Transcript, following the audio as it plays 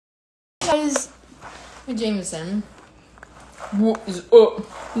Guys, Hey, Jameson. What is up?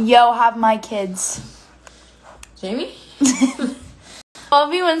 yo, have my kids. Jamie? Well,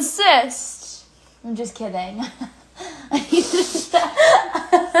 if you insist. I'm just kidding.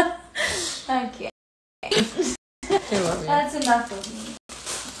 Okay. I love you. That's enough of me.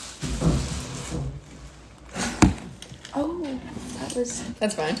 Oh, that was...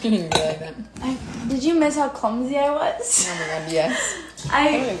 That's fine. You can be like that. Did you miss how clumsy I was? Oh my god, yes.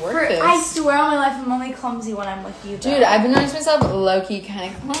 I swear on my life, I'm only clumsy when I'm with you, though. Dude, I've been noticing myself low-key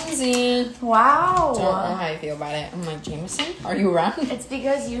kind of clumsy. Wow. Don't know how I feel about it. I'm like, Jameson, are you around? It's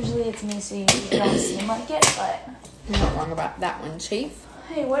because usually it's me, so you don't seem like it, but... You're not wrong about that one, Chief.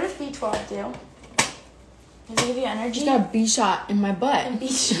 Hey, what does B12 do? Does it give you energy? Just got a B shot in my butt. A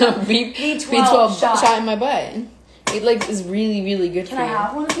B12 B12 shot in my butt. It like is really, really good for you. Can I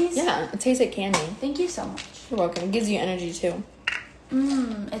have one of these? Yeah, it tastes like candy. Thank you so much. You're welcome. It gives you energy too.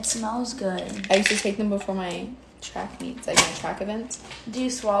 It smells good. I used to take them before my track meets, like my track events. Do you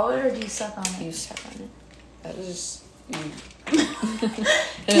swallow it or do you suck on You it? suck on it. That was just... I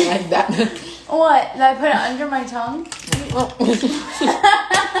didn't like that. What? Did I put it under my tongue?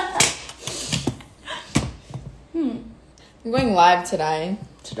 I'm going live today.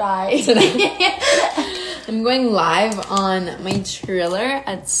 Today. I'm going live on my trailer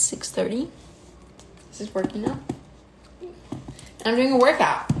at 6:30. This is working out. And I'm doing a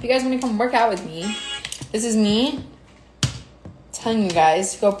workout. If you guys want to come work out with me, this is me telling you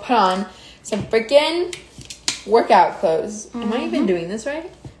guys to go put on some freaking workout clothes. Am I even doing this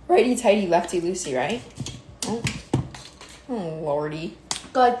right? Righty tighty, lefty loosey, right? Oh lordy.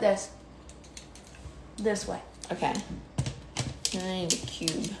 Go like this. This way. Okay. Then I need a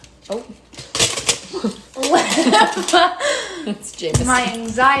cube. Oh. It's Jameson. My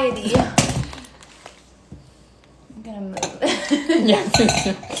anxiety. I'm gonna move it. Yeah, please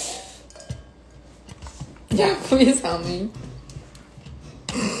do. Yeah, please help me.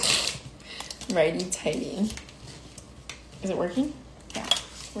 Righty tighty. Is it working? Yeah,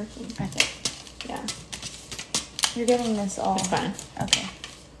 It's working. I think. Yeah, You're getting this all. it's fine. Okay.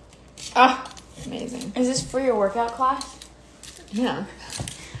 Ah, amazing. Is this for your workout class? Yeah.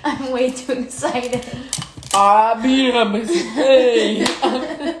 I'm way too excited. I can't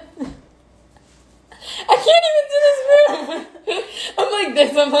even do this move. I'm like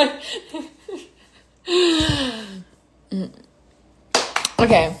this. I'm like.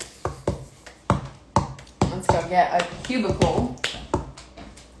 Okay. Let's go get a cubicle.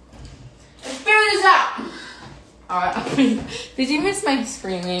 Let's figure this out. Alright. Did you miss my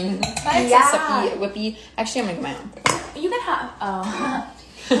screaming? That's Yeah. a sucky, whippy. Actually, I'm gonna get my own. You can have. Oh.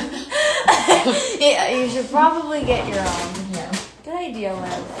 Yeah, you should probably get your own. Yeah. Good idea,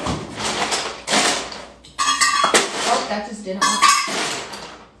 Liv. Oh, that just didn't work.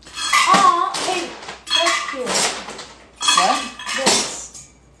 Aw, hey, that's cute. What? This.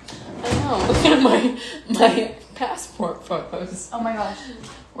 I know. Look at my passport photos. Oh my gosh.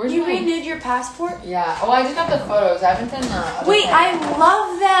 Where's You my... renewed your passport? Yeah. Oh, I just got the photos. I haven't done the other Wait, part. I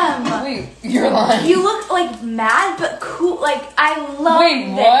love them. Wait, you're lying. You look like mad but cool. Like I love. Wait,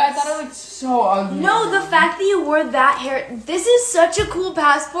 this. what? I thought it looked so ugly. No, the fact that you wore that hair. This is such a cool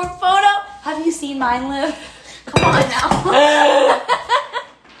passport photo. Have you seen mine, Liv? Come on now.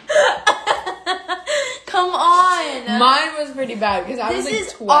 Come on. Mine was pretty bad because I was This like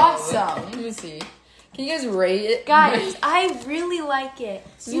is 12. awesome. Let me see. Can you guys rate it? Guys, I really like it.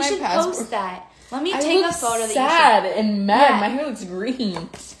 is You my should passport. post that. Let me I take look a photo that sad and mad. Yeah. My hair looks green.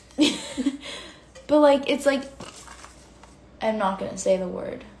 you should. But like, it's like, I'm not gonna say the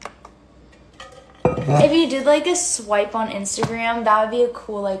word. If you did like a swipe on Instagram, that would be a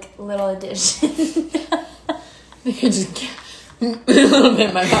cool like little addition. You could just get a little bit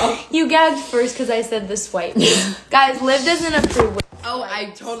in my mouth. You gagged first because I said the swipe. Guys, Liv doesn't approve. Oh, I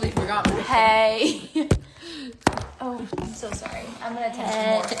totally forgot. Hey. Oh, I'm so sorry. I'm gonna touch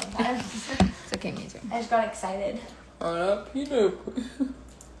more sometimes. It's okay, me too. I just got excited. I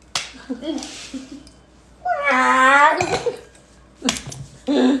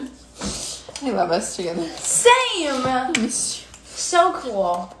love us together. Same. I miss you. So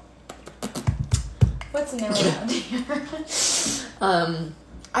cool. What's new around here?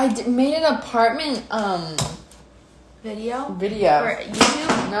 Made an apartment Video? video. For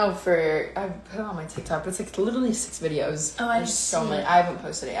YouTube? No, I put it on my TikTok, but it's like literally 6 videos. Oh, I There's so see. many. I haven't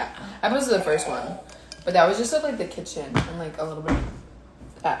posted it yet. I posted the first one, but that was just of like the kitchen and like a little bit of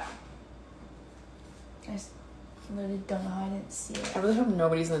that. I just literally don't know how I didn't see it. I really hope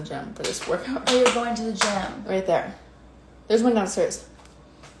nobody's in the gym for this workout. Oh, you're going to the gym. Right there. There's one downstairs.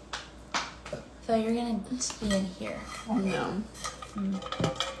 So you're gonna be in here. Oh no.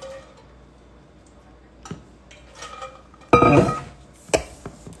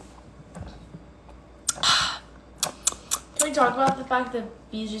 talk about the fact that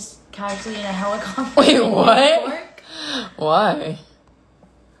B's just casually in a helicopter? Wait, in New what? York? Why?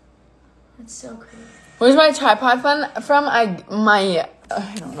 That's so crazy. Where's my tripod from? I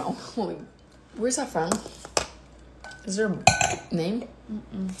don't know. Where's that from? Is there a name?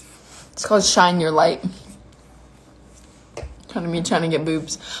 It's called Shine Your Light. Kind of me trying to get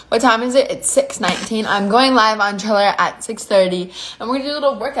boobs. What time is it? It's 6:19. I'm going live on Triller at 6:30. And we're going to do a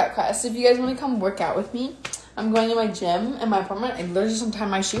little workout class. So if you guys want to come work out with me, I'm going to my gym in my apartment. I literally just untied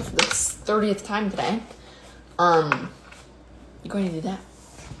my shoe for the 30th time today. You're going to do that.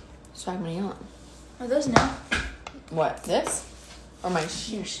 Swag my yellow. Are those no? What? This? Or my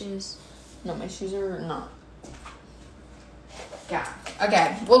shoes? Your shoes. No, my shoes are not. Yeah.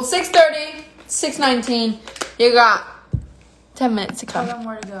 Okay. Well, 6:30, 6:19. You got 10 minutes to come. Tell them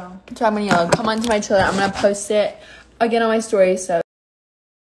where to go. Swag my yellow. Come on to my Triller. I'm going to post it again on my story. So.